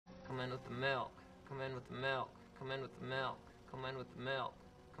in with the milk, come in with the milk, come in with the milk, come in with the milk,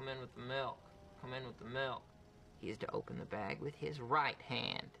 come in with the milk, come in with the milk. He is to open the bag with his right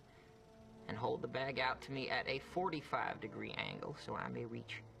hand and hold the bag out to me at a 45-degree angle so I may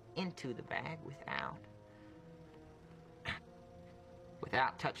reach into the bag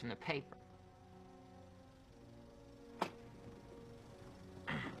without touching the paper.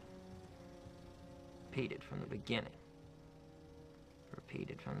 Repeated from the beginning.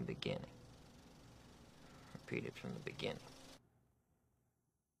 Repeated from the beginning. Repeated from the beginning.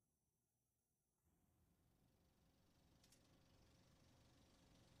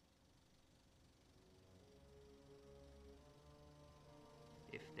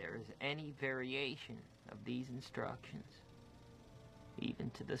 If there is any variation of these instructions, even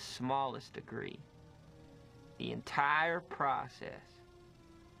to the smallest degree, the entire process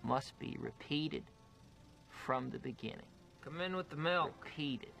must be repeated from the beginning. Come in with the milk.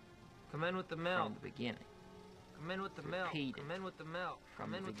 Repeated. Come in with the milk. From the beginning. Come in with the milk. Repeated. Come in with the milk.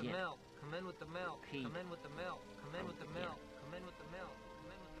 Come in with the milk. Come in with the milk. Come in with the milk. Come in with the milk. Come in with the milk.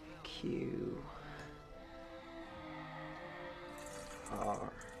 Come in with the milk. Q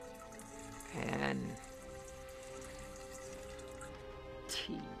R N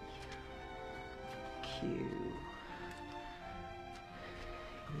T Q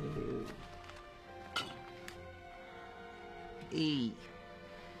U E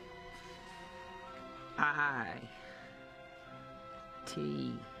I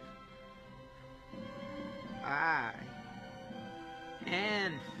T I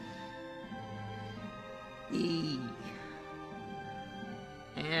N E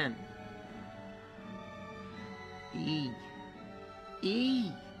N E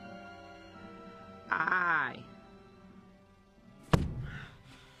E I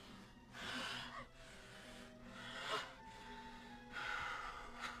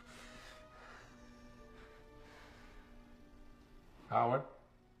Howard?